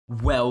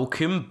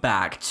Welcome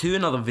back to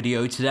another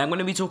video. Today I'm going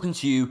to be talking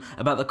to you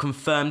about the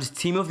confirmed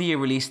Team of the Year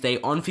release date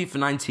on FIFA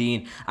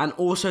 19 and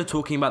also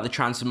talking about the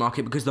transfer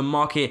market because the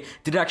market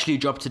did actually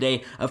drop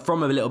today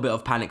from a little bit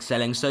of panic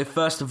selling. So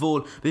first of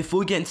all, before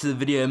we get into the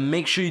video,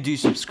 make sure you do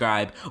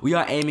subscribe. We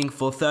are aiming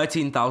for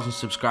 13,000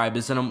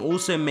 subscribers and I'm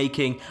also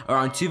making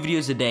around 2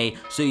 videos a day,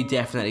 so you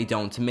definitely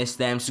don't want to miss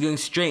them. So going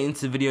straight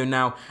into the video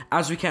now,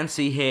 as we can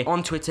see here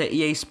on Twitter,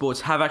 EA Sports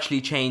have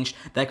actually changed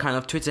their kind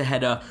of Twitter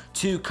header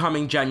to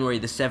coming January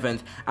the 7th.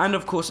 And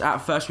of course, at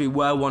first we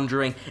were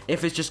wondering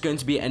if it's just going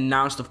to be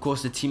announced, of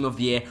course, the Team of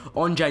the Year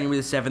on January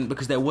the 7th,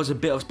 because there was a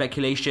bit of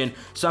speculation.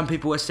 Some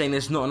people were saying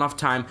there's not enough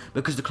time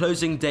because the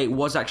closing date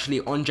was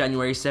actually on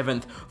January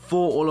 7th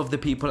for all of the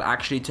people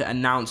actually to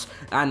announce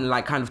and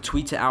like kind of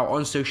tweet it out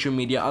on social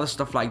media, other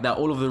stuff like that.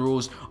 All of the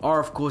rules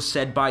are of course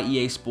said by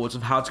EA Sports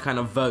of how to kind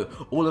of vote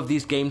all of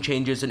these game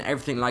changes and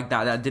everything like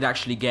that. That did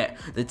actually get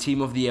the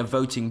Team of the Year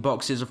voting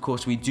boxes. Of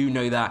course, we do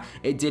know that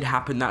it did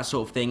happen, that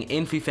sort of thing,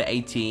 in FIFA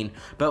 18.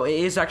 But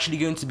it is actually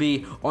going to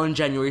be on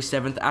January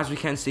 7th, as we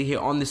can see here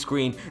on the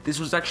screen.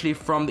 This was actually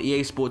from the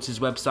EA Sports'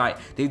 website.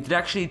 They did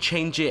actually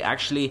change it,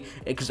 actually,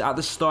 because at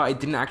the start it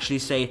didn't actually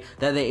say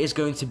that there is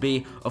going to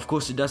be, of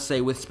course it does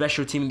say, with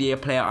special Team of the Year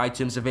player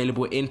items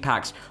available in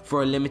packs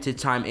for a limited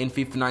time in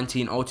FIFA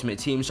 19 Ultimate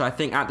Team. So I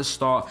think at the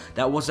start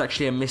that was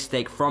actually a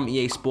mistake from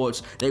EA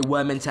Sports. They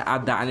were meant to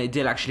add that and it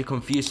did actually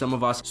confuse some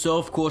of us. So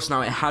of course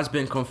now it has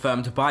been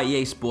confirmed by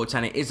EA Sports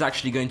and it is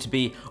actually going to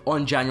be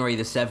on January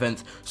the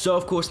 7th. So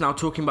of course, now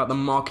talking about the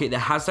market, there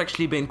has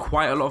actually been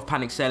quite a lot of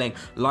panic selling.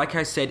 Like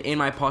I said in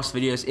my past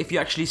videos, if you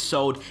actually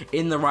sold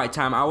in the right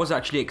time, I was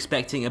actually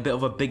expecting a bit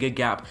of a bigger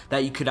gap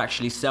that you could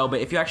actually sell.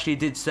 But if you actually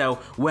did sell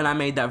when I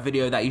made that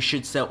video that you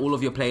should sell all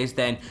of your players,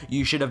 then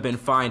you should have been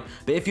fine.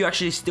 But if you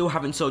actually still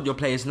haven't sold your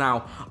players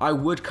now, I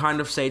would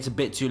kind of say it's a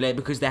bit too late,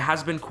 because there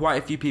has been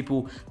quite a few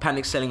people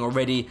panic selling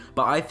already.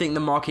 But I think the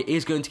market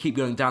is going to keep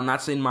going down,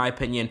 that's in my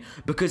opinion,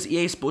 because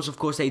EA Sports, of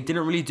course, they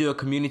didn't really do a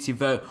community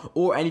vote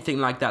or anything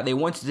like that. They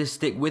wanted to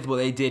stick with what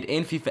they did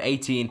in FIFA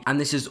 18, and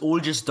this is all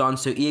just done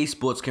so EA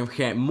Sports can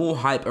create more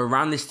hype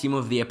around this Team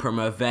of the Year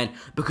promo event,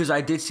 because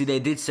I did see they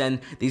did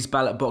send these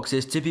ballot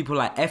boxes to people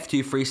like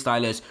F2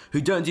 freestylers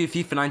who don't do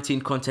FIFA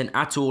 19 content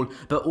at all,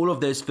 but all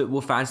of those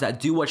football fans that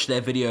do watch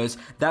their videos,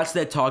 that's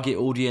their target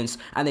audience,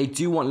 and they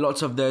do want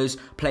lots of those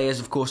players,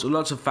 of course,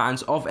 lots of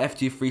fans of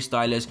F2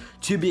 freestylers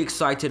to be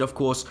excited, of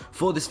course,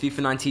 for this FIFA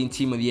 19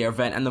 Team of the Year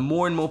event. And the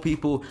more and more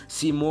people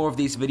see more of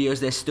these videos,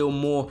 there's still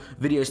more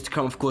videos to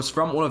come, of course,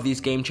 from all of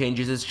these game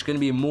changes. There's just going to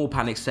be more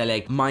panic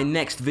selling. My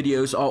next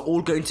videos are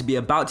all going to be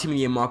about Team of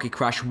the Year market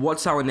crash,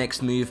 what's our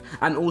next move,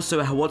 and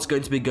also what's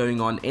going to be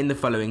going on in the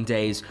following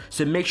days.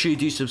 So make sure you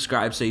do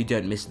subscribe so you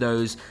don't miss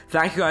those.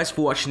 Thank you guys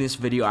for watching this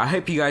video. I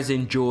hope you guys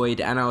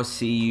enjoyed, and I'll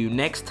see you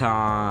next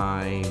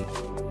time.